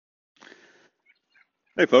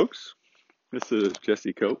Hey folks, this is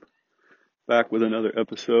Jesse Cope, back with another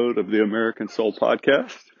episode of the American Soul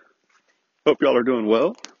Podcast. Hope y'all are doing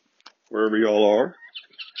well, wherever y'all are,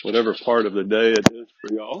 whatever part of the day it is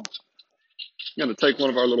for y'all. I'm going to take one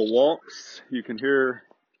of our little walks. You can hear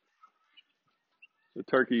the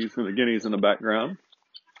turkeys and the guineas in the background,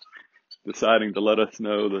 deciding to let us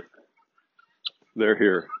know that they're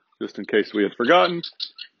here, just in case we had forgotten,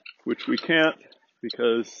 which we can't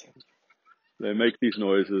because they make these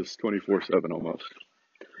noises 24/7 almost.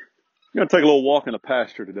 I'm going to take a little walk in the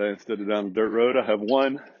pasture today instead of down the dirt road. I have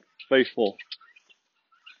one faithful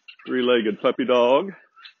three-legged puppy dog,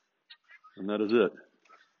 and that is it.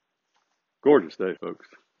 Gorgeous day, folks.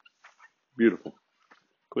 Beautiful.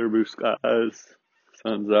 Clear blue skies,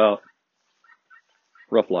 sun's out.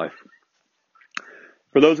 Rough life.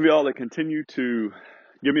 For those of y'all that continue to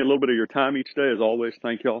give me a little bit of your time each day, as always,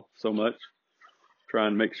 thank y'all so much. Try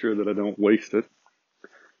and make sure that I don't waste it.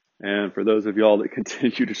 And for those of y'all that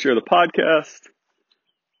continue to share the podcast,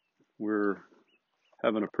 we're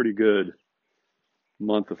having a pretty good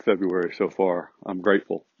month of February so far. I'm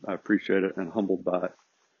grateful. I appreciate it and humbled by it.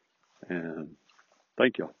 And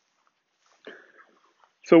thank y'all.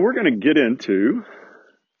 So we're going to get into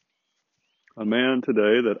a man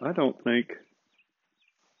today that I don't think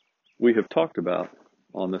we have talked about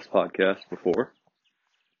on this podcast before.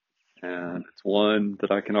 And it's one that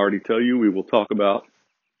I can already tell you we will talk about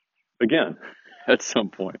again at some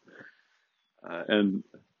point. And,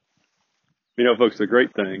 you know, folks, the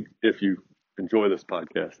great thing, if you enjoy this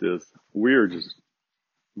podcast, is we're just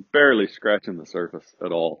barely scratching the surface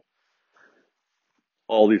at all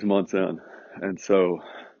these months in. And so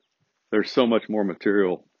there's so much more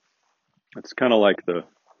material. It's kind of like the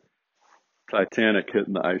Titanic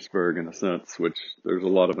hitting the iceberg in a sense, which there's a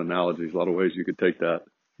lot of analogies, a lot of ways you could take that.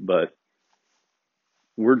 But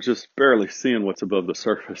we're just barely seeing what's above the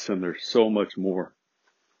surface, and there's so much more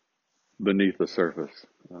beneath the surface.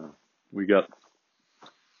 We got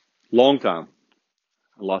long time,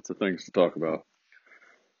 lots of things to talk about.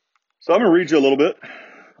 So I'm going to read you a little bit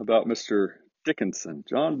about Mr. Dickinson,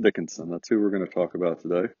 John Dickinson. That's who we're going to talk about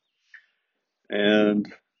today.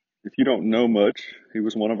 And if you don't know much, he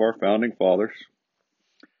was one of our founding fathers.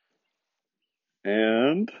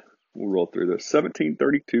 And we'll roll through this.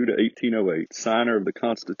 1732 to 1808, signer of the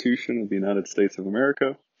Constitution of the United States of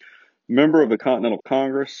America, member of the Continental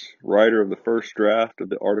Congress, writer of the first draft of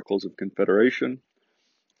the Articles of Confederation,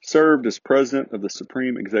 served as president of the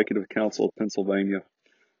Supreme Executive Council of Pennsylvania,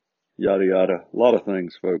 yada yada. A lot of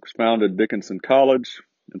things, folks. Founded Dickinson College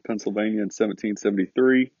in Pennsylvania in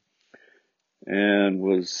 1773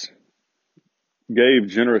 and gave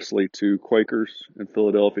generously to Quakers in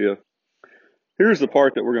Philadelphia. Here's the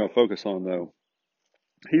part that we're going to focus on, though.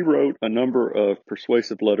 He wrote a number of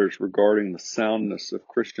persuasive letters regarding the soundness of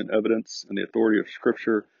Christian evidence and the authority of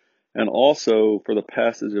Scripture, and also for the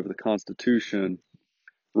passage of the Constitution,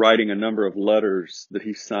 writing a number of letters that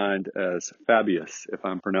he signed as Fabius, if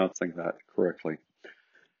I'm pronouncing that correctly.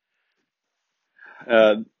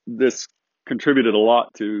 This contributed a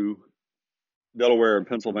lot to Delaware and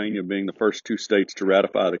Pennsylvania being the first two states to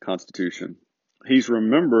ratify the Constitution. He's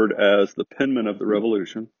remembered as the penman of the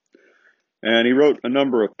Revolution, and he wrote a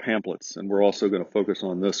number of pamphlets, and we're also going to focus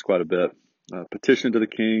on this quite a bit. Petition to the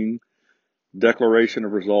King, Declaration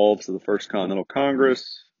of Resolves of the First Continental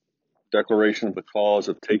Congress, Declaration of the Cause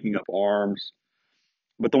of Taking Up Arms.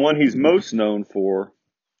 But the one he's most known for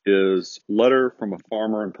is Letter from a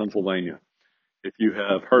Farmer in Pennsylvania. If you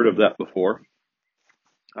have heard of that before,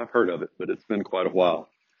 I've heard of it, but it's been quite a while.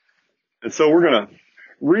 And so we're going to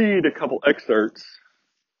read a couple excerpts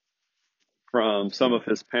from some of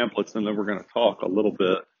his pamphlets, and then we're going to talk a little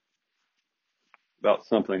bit about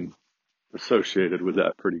something associated with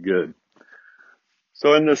that pretty good.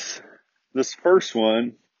 So in this first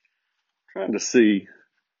one, trying to see,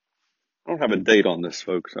 I don't have a date on this,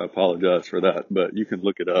 folks. I apologize for that, but you can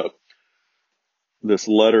look it up. This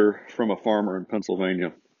letter from a farmer in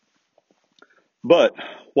Pennsylvania. But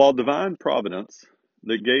while divine providence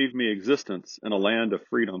that gave me existence in a land of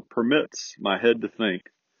freedom permits my head to think,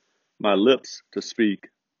 my lips to speak,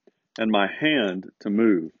 and my hand to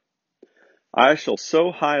move, I shall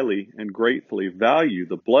so highly and gratefully value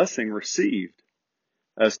the blessing received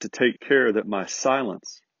as to take care that my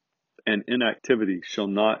silence and inactivity shall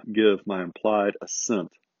not give my implied assent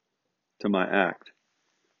to my act,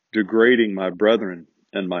 degrading my brethren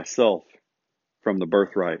and myself from the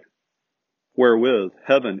birthright, wherewith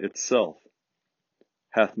heaven itself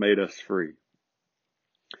hath made us free.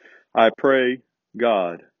 I pray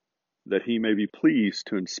God that he may be pleased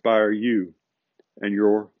to inspire you and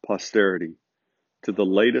your posterity to the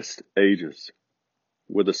latest ages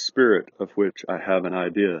with a spirit of which I have an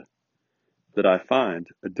idea that I find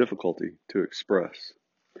a difficulty to express.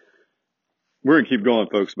 We're going to keep going,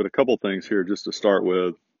 folks, but a couple things here just to start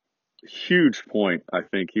with. Huge point I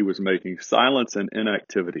think he was making: silence and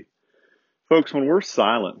inactivity. Folks, when we're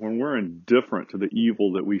silent, when we're indifferent to the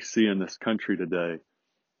evil that we see in this country today,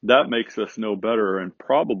 that makes us no better and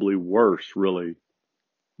probably worse, really,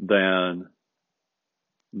 than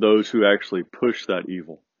those who actually push that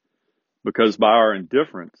evil. Because by our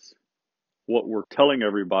indifference, what we're telling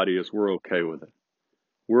everybody is we're okay with it.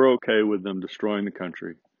 We're okay with them destroying the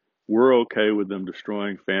country. We're okay with them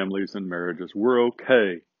destroying families and marriages. We're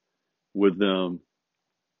okay with them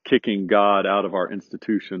kicking God out of our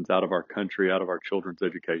institutions, out of our country, out of our children's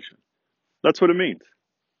education. That's what it means.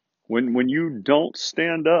 When you don't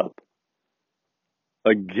stand up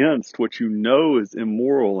against what you know is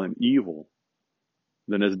immoral and evil,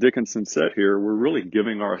 then as Dickinson said here, we're really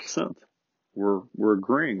giving our assent. We're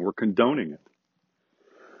agreeing, we're condoning it.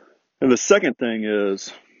 And the second thing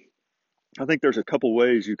is, I think there's a couple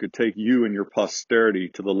ways you could take you and your posterity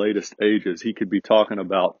to the latest ages. He could be talking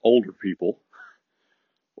about older people,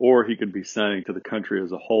 or he could be saying to the country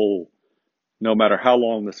as a whole, no matter how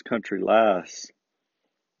long this country lasts,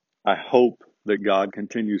 I hope that God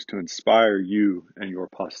continues to inspire you and your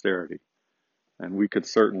posterity. And we could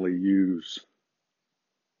certainly use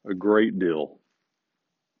a great deal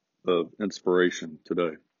of inspiration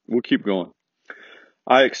today. We'll keep going.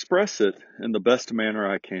 I express it in the best manner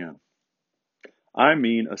I can. I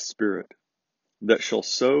mean a spirit that shall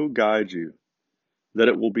so guide you that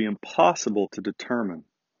it will be impossible to determine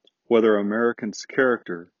whether American's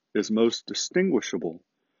character is most distinguishable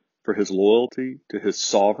for his loyalty to his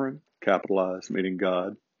sovereign, capitalized, meaning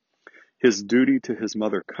God, his duty to his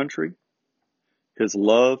mother country, his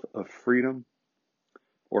love of freedom,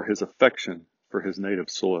 or his affection for his native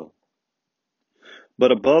soil.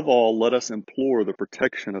 But above all, let us implore the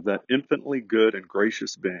protection of that infinitely good and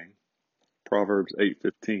gracious being, Proverbs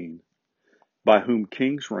 8:15, by whom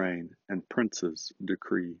kings reign and princes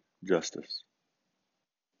decree justice.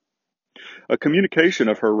 A communication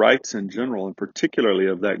of her rights in general, and particularly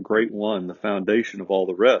of that great one, the foundation of all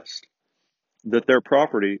the rest, that their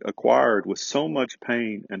property, acquired with so much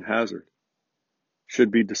pain and hazard,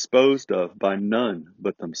 should be disposed of by none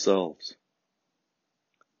but themselves.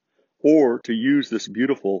 Or, to use this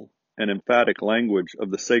beautiful and emphatic language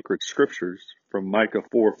of the sacred scriptures from Micah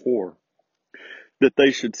 4:4, that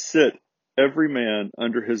they should sit every man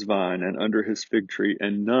under his vine and under his fig tree,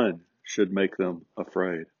 and none should make them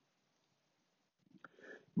afraid.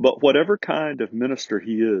 But whatever kind of minister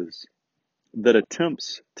he is that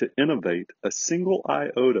attempts to innovate a single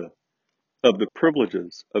iota of the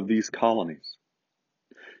privileges of these colonies,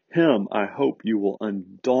 him I hope you will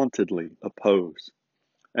undauntedly oppose,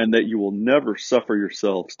 and that you will never suffer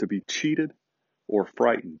yourselves to be cheated or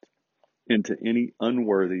frightened into any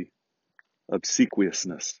unworthy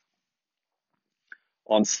obsequiousness.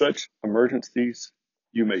 On such emergencies,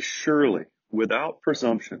 you may surely, without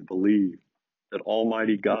presumption, believe that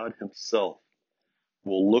Almighty God himself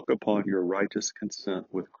will look upon your righteous consent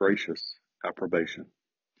with gracious approbation.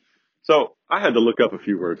 So I had to look up a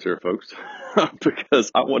few words here, folks, because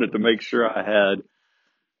I wanted to make sure I had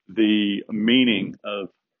the meaning of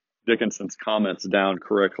Dickinson's comments down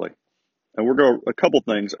correctly. And we're going to a couple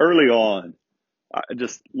things early on.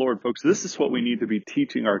 Lord, folks, this is what we need to be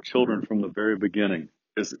teaching our children from the very beginning,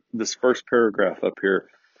 is this first paragraph up here,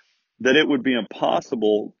 that it would be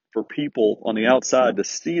impossible for people on the outside to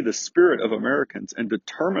see the spirit of Americans and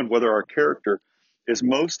determine whether our character is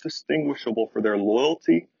most distinguishable for their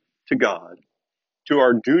loyalty to God, to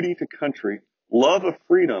our duty to country, love of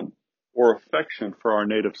freedom, or affection for our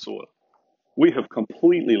native soil. We have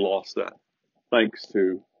completely lost that thanks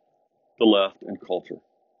to the left and culture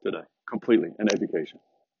today, completely, in education.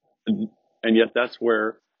 And yet that's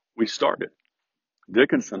where we started.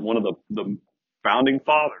 Dickinson, one of the founding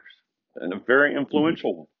fathers, and a very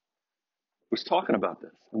influential one, was talking about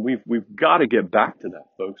this. And we've got to get back to that,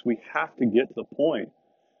 folks. We have to get to the point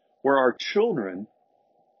where our children,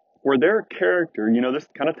 where their character, this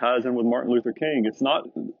kind of ties in with Martin Luther King. It's not,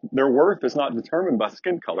 their worth is not determined by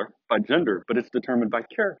skin color, by gender, but it's determined by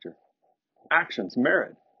character, actions,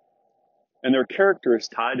 merit. And their character is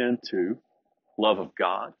tied into love of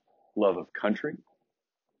God, love of country,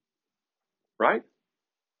 right?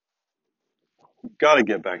 Got to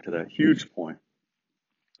get back to that huge point.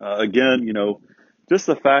 Again, just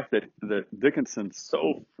the fact that Dickinson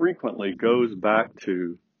so frequently goes back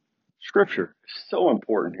to Scripture is so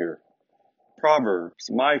important here. Proverbs,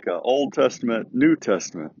 Micah, Old Testament, New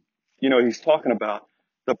Testament. He's talking about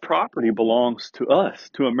The property belongs to us,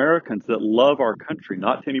 to Americans that love our country,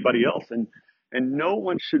 not to anybody else. And no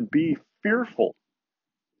one should be fearful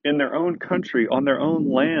in their own country, on their own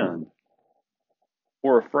land,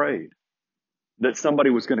 or afraid that somebody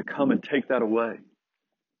was going to come and take that away.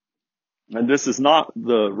 And this is not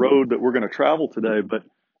the road that we're going to travel today, but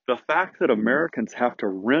the fact that Americans have to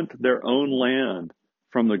rent their own land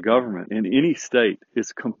from the government in any state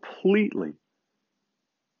is completely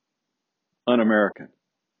un-American.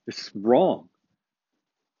 It's wrong.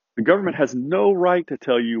 The government has no right to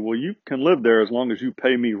tell you, well, you can live there as long as you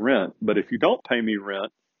pay me rent. But if you don't pay me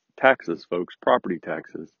rent, taxes, folks, property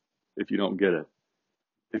taxes, if you don't get it.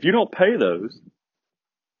 If you don't pay those,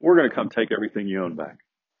 we're going to come take everything you own back.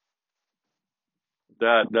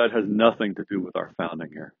 That has nothing to do with our founding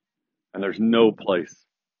here. And there's no place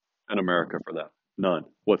in America for that. None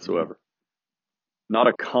whatsoever. Not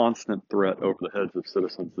a constant threat over the heads of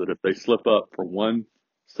citizens that if they slip up for 1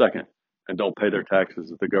 second and don't pay their taxes,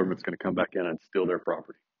 that the government's going to come back in and steal their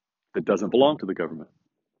property. That doesn't belong to the government.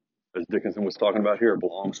 As Dickinson was talking about here, it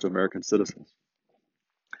belongs to American citizens.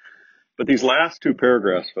 But these last 2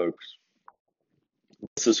 paragraphs, folks,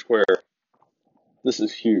 this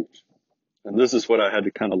is huge. And this is what I had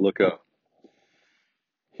to kind of look up.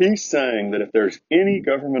 He's saying that if there's any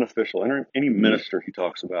government official, any minister he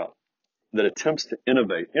talks about, that attempts to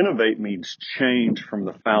innovate means change from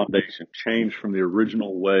the foundation, change from the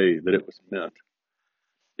original way that it was meant.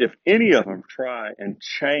 If any of them try and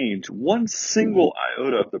change one single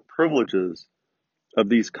iota of the privileges of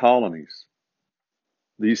these colonies,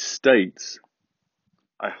 these states,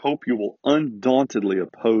 I hope you will undauntedly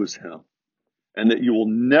oppose him and that you will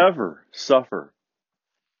never suffer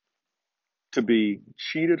to be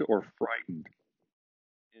cheated or frightened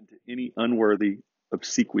into any unworthy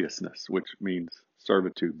obsequiousness, which means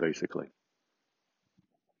servitude, basically.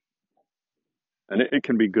 And it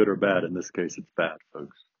can be good or bad. In this case, it's bad,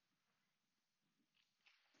 folks.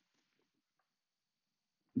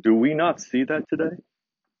 Do we not see that today?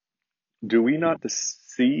 Do we not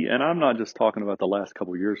see, and I'm not just talking about the last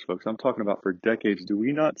couple of years, folks, I'm talking about for decades, do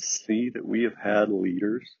we not see that we have had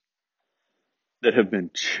leaders that have been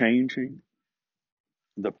changing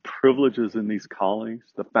the privileges in these colonies,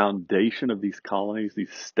 the foundation of these colonies,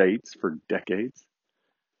 these states for decades?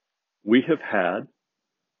 We have had,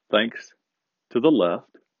 thanks to the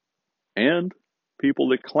left and people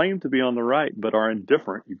that claim to be on the right but are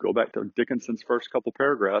indifferent. You go back to Dickinson's first couple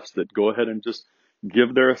paragraphs that go ahead and just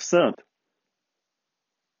give their assent.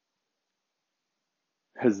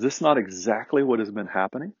 Has this not exactly what has been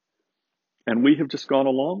happening? And we have just gone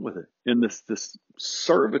along with it in this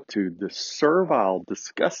servitude, this servile,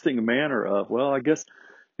 disgusting manner of, well, I guess,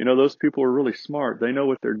 those people are really smart. They know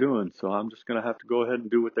what they're doing. So I'm just going to have to go ahead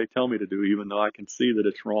and do what they tell me to do, even though I can see that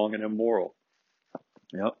it's wrong and immoral.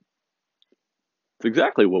 Yep. It's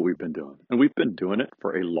exactly what we've been doing. And we've been doing it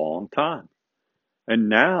for a long time. And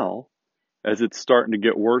now, as it's starting to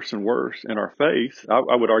get worse and worse in our face,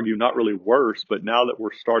 I would argue not really worse, but now that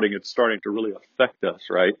it's starting to really affect us,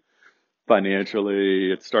 right?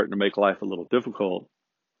 Financially, it's starting to make life a little difficult.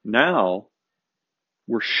 Now,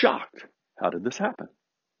 we're shocked. How did this happen?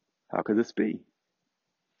 How could this be?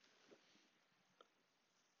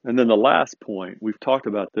 And then the last point, we've talked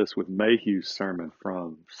about this with Mayhew's sermon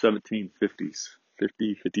from 1750s,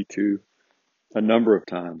 50, 52, a number of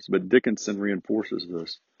times, but Dickinson reinforces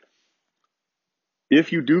this.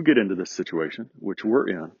 If you do get into this situation, which we're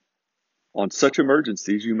in, on such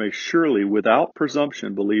emergencies, you may surely, without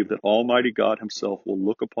presumption, believe that Almighty God himself will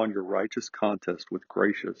look upon your righteous contest with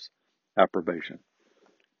gracious approbation,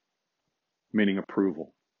 meaning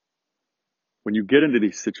approval. When you get into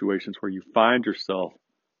these situations where you find yourself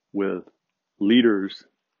with leaders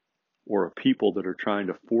or a people that are trying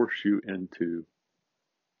to force you into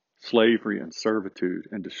slavery and servitude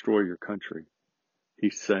and destroy your country,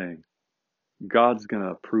 he's saying, God's going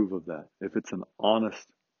to approve of that. If it's an honest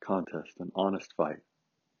contest, an honest fight,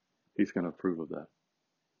 he's going to approve of that.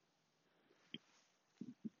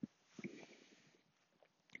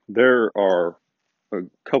 There are a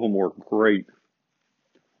couple more great,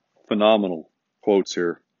 phenomenal quotes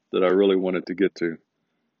here that I really wanted to get to.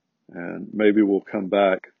 And maybe we'll come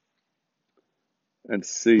back and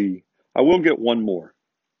see. I will get one more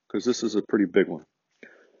because this is a pretty big one.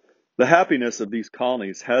 The happiness of these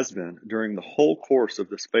colonies has been, during the whole course of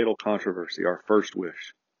this fatal controversy, our first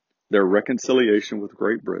wish. Their reconciliation with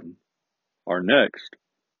Great Britain, our next,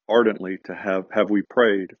 ardently to have we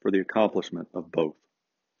prayed for the accomplishment of both.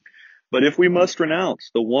 But if we must renounce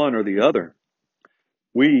the one or the other,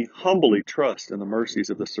 we humbly trust in the mercies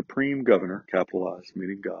of the Supreme Governor, capitalized,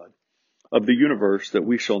 meaning God, of the universe that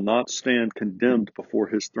we shall not stand condemned before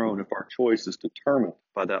his throne if our choice is determined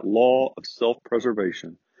by that law of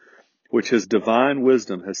self-preservation which his divine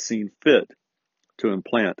wisdom has seen fit to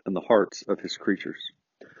implant in the hearts of his creatures.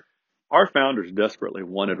 Our founders desperately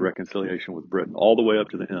wanted reconciliation with Britain all the way up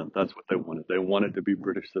to the end. That's what they wanted. They wanted to be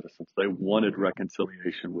British citizens. They wanted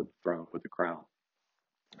reconciliation with the throne, with the crown.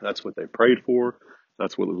 That's what they prayed for.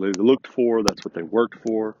 That's what they looked for. That's what they worked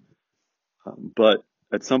for. But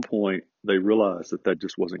at some point, they realized that that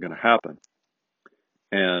just wasn't going to happen.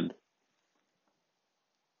 And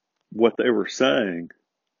what they were saying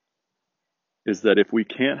is that if we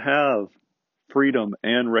can't have freedom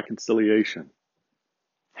and reconciliation,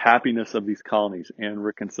 happiness of these colonies and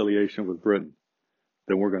reconciliation with Britain,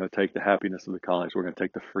 then we're going to take the happiness of the colonies. We're going to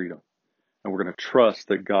take the freedom. And we're going to trust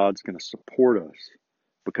that God's going to support us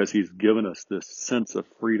because he's given us this sense of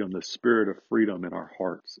freedom, this spirit of freedom in our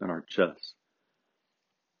hearts and our chests.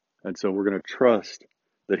 And so we're going to trust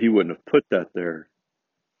that he wouldn't have put that there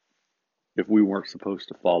if we weren't supposed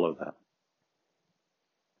to follow that.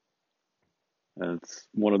 And it's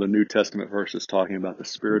one of the New Testament verses talking about the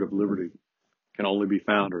spirit of liberty can only be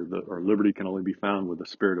found, or liberty can only be found with the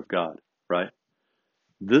Spirit of God, right?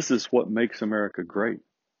 This is what makes America great.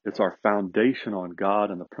 It's our foundation on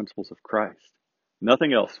God and the principles of Christ.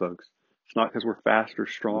 Nothing else, folks. It's not because we're faster,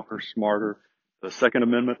 stronger, smarter. The Second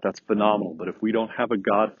Amendment, that's phenomenal. But if we don't have a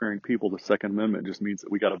God-fearing people, the Second Amendment just means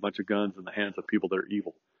that we got a bunch of guns in the hands of people that are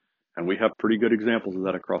evil. And we have pretty good examples of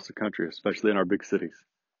that across the country, especially in our big cities.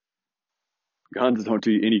 Guns don't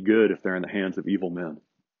do you any good if they're in the hands of evil men.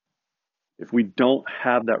 If we don't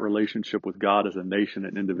have that relationship with God as a nation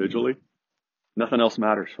and individually, nothing else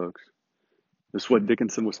matters, folks. This is what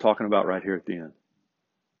Dickinson was talking about right here at the end.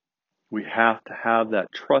 We have to have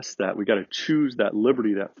that, trust that. We got to choose that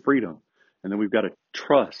liberty, that freedom. And then we've got to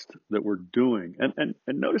trust that we're doing. And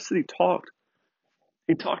notice that he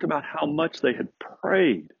talked about how much they had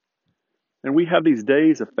prayed. And we have these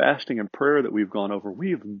days of fasting and prayer that we've gone over.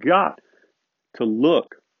 We've got to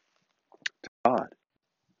look to God.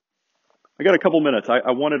 I got a couple minutes.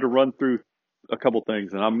 I wanted to run through a couple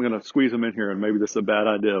things, and I'm going to squeeze them in here, and maybe this is a bad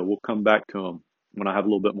idea. We'll come back to them when I have a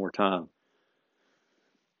little bit more time.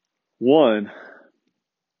 One,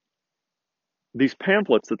 these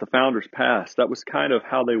pamphlets that the founders passed, that was kind of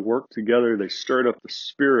how they worked together. They stirred up the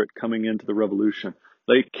spirit coming into the revolution.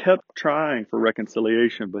 They kept trying for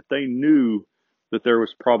reconciliation, but they knew that there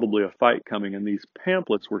was probably a fight coming, and these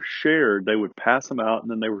pamphlets were shared. They would pass them out, and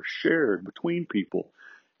then they were shared between people.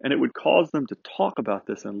 And it would cause them to talk about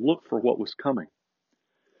this and look for what was coming.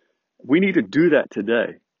 We need to do that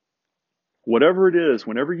today. Whatever it is,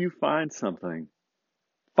 whenever you find something,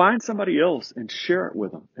 find somebody else and share it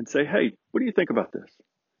with them and say, hey, what do you think about this?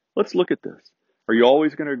 Let's look at this. Are you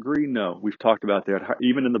always going to agree? No. We've talked about that.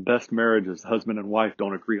 Even in the best marriages, husband and wife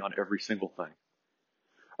don't agree on every single thing.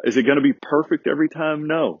 Is it going to be perfect every time?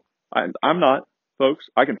 No. I'm not, folks.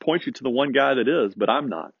 I can point you to the one guy that is, but I'm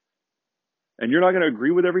not. And you're not going to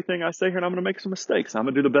agree with everything I say here, and I'm going to make some mistakes. I'm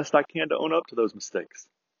going to do the best I can to own up to those mistakes.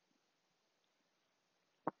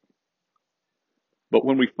 But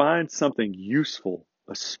when we find something useful,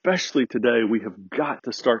 especially today, we have got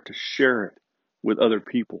to start to share it with other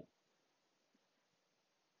people.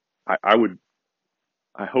 I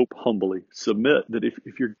hope humbly submit that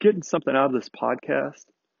if you're getting something out of this podcast,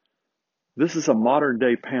 this is a modern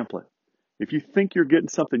day pamphlet. If you think you're getting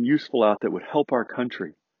something useful out that would help our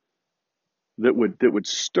country, that would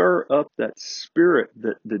stir up that spirit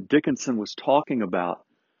that Dickinson was talking about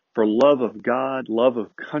for love of God, love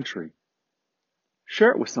of country,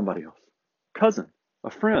 share it with somebody else. Cousin,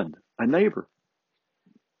 a friend, a neighbor,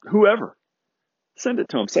 whoever. Send it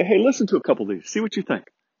to them. Say, hey, listen to a couple of these. See what you think.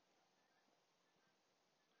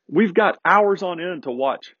 We've got hours on end to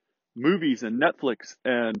watch movies and Netflix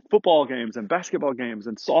and football games and basketball games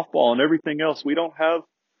and softball and everything else. We don't have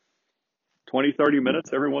 20, 30 minutes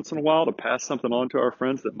every once in a while to pass something on to our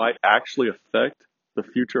friends that might actually affect the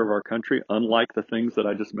future of our country, unlike the things that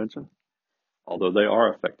I just mentioned. Although they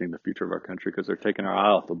are affecting the future of our country because they're taking our eye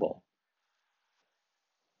off the ball.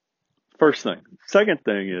 First thing. Second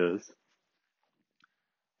thing is,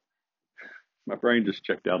 my brain just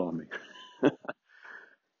checked out on me.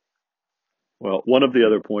 Well, one of the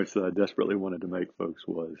other points that I desperately wanted to make, folks,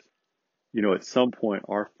 was, at some point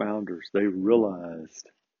our founders, they realized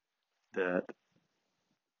that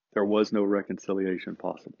there was no reconciliation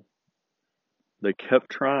possible. They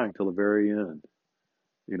kept trying till the very end.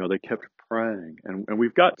 They kept praying. And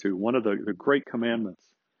we've got to. One of the great commandments,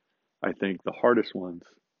 I think, the hardest ones,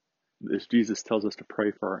 is Jesus tells us to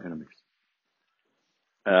pray for our enemies.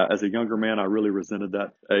 As a younger man, I really resented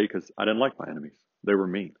that, because I didn't like my enemies. They were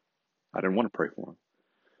mean. I didn't want to pray for them.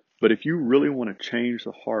 But if you really want to change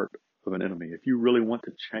the heart of an enemy, if you really want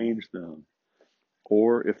to change them,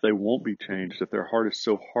 or if they won't be changed, if their heart is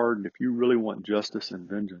so hardened, if you really want justice and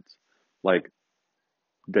vengeance, like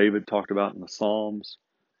David talked about in the Psalms,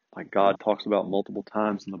 like God talks about multiple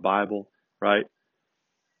times in the Bible, right?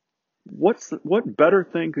 What better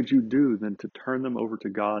thing could you do than to turn them over to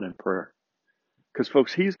God in prayer? Because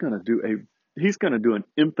folks, He's going to do an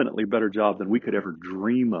infinitely better job than we could ever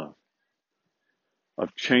dream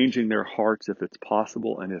of changing their hearts if it's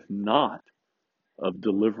possible, and if not, of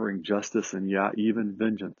delivering justice and even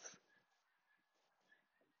vengeance.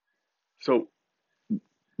 So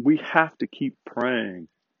we have to keep praying.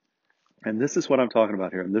 And this is what I'm talking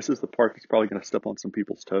about here. And this is the part that's probably going to step on some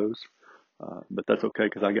people's toes. But that's okay,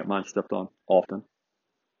 because I get mine stepped on often.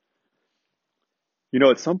 You know,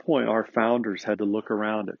 at some point, our founders had to look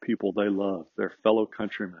around at people they loved, their fellow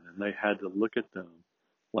countrymen, and they had to look at them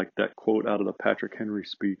like that quote out of the Patrick Henry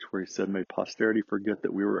speech where he said, "May posterity forget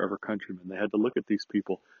that we were ever countrymen." They had to look at these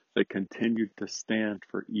people that continued to stand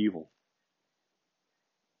for evil.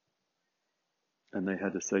 And they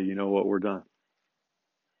had to say, you know what, we're done.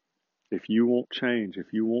 If you won't change,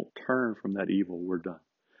 if you won't turn from that evil, we're done.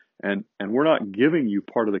 And we're not giving you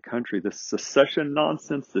part of the country. This secession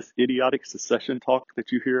nonsense, this idiotic secession talk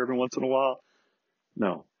that you hear every once in a while.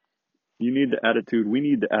 No. You need the attitude. We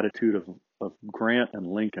need the attitude of Grant and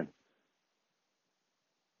Lincoln.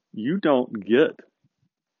 You don't get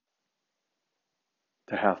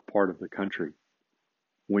to have part of the country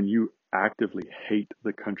when you actively hate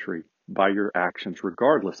the country by your actions,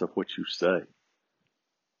 regardless of what you say.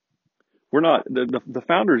 We're not, the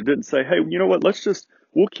founders didn't say, hey, you know what,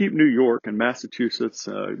 we'll keep New York and Massachusetts,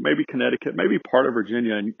 maybe Connecticut, maybe part of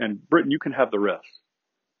Virginia, and Britain, you can have the rest.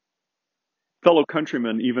 Fellow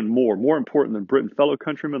countrymen, even more important than Britain, fellow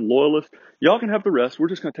countrymen, loyalists, y'all can have the rest. We're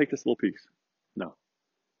just going to take this little piece. No.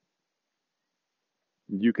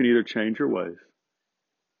 You can either change your ways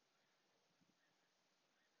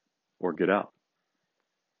or get out.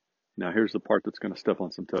 Now, here's the part that's going to step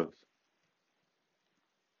on some toes.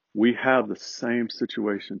 We have the same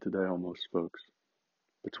situation today almost, folks,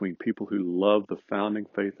 between people who love the founding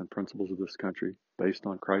faith and principles of this country based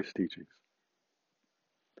on Christ's teachings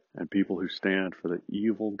and people who stand for the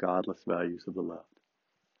evil, godless values of the left.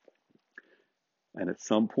 And at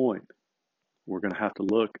some point, we're going to have to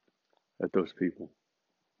look at those people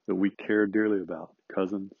that we care dearly about,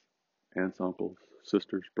 cousins, aunts, uncles,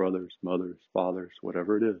 sisters, brothers, mothers, fathers,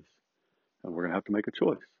 whatever it is. And we're going to have to make a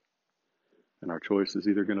choice. And our choice is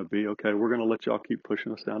either going to be, okay, we're going to let y'all keep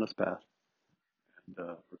pushing us down this path,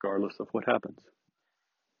 and, regardless of what happens.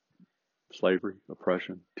 Slavery,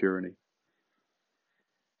 oppression, tyranny.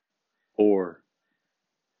 Or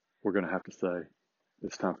we're going to have to say,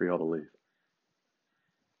 it's time for y'all to leave.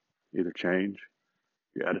 Either change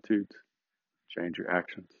your attitudes, change your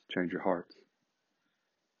actions, change your hearts,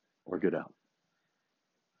 or get out.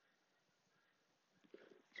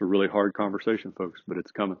 It's a really hard conversation, folks, but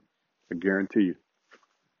it's coming. I guarantee you.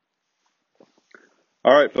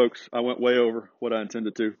 All right, folks, I went way over what I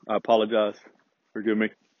intended to. I apologize. Forgive me.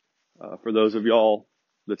 For those of y'all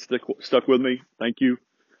that stuck with me, thank you.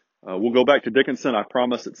 We'll go back to Dickinson, I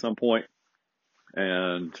promise, at some point.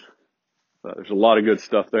 And there's a lot of good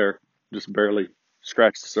stuff there. Just barely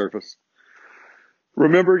scratched the surface.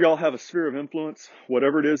 Remember, y'all have a sphere of influence.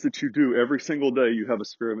 Whatever it is that you do, every single day you have a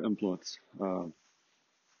sphere of influence.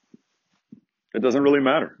 It doesn't really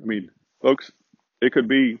matter. I mean, folks, it could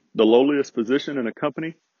be the lowliest position in a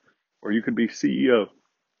company, or you could be CEO,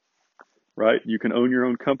 right? You can own your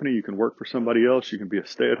own company. You can work for somebody else. You can be a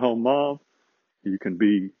stay-at-home mom. You can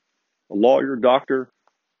be a lawyer, doctor.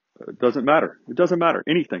 It doesn't matter. It doesn't matter.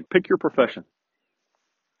 Anything. Pick your profession.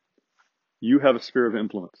 You have a sphere of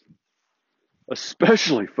influence.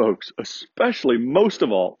 Especially, folks, most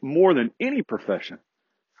of all, more than any profession,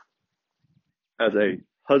 as a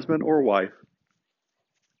husband or wife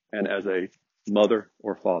and as a mother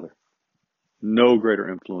or father. No greater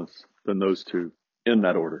influence than those two in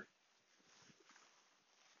that order.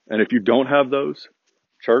 And if you don't have those,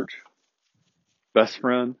 church, best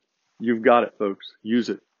friend, you've got it, folks. Use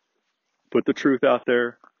it. Put the truth out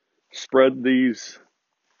there. Spread these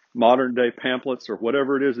modern day pamphlets or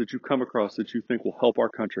whatever it is that you come across that you think will help our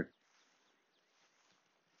country.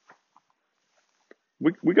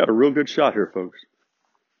 We got a real good shot here, folks.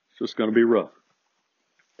 It's just going to be rough.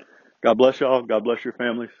 God bless y'all. God bless your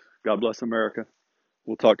families. God bless America.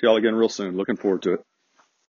 We'll talk to y'all again real soon. Looking forward to it.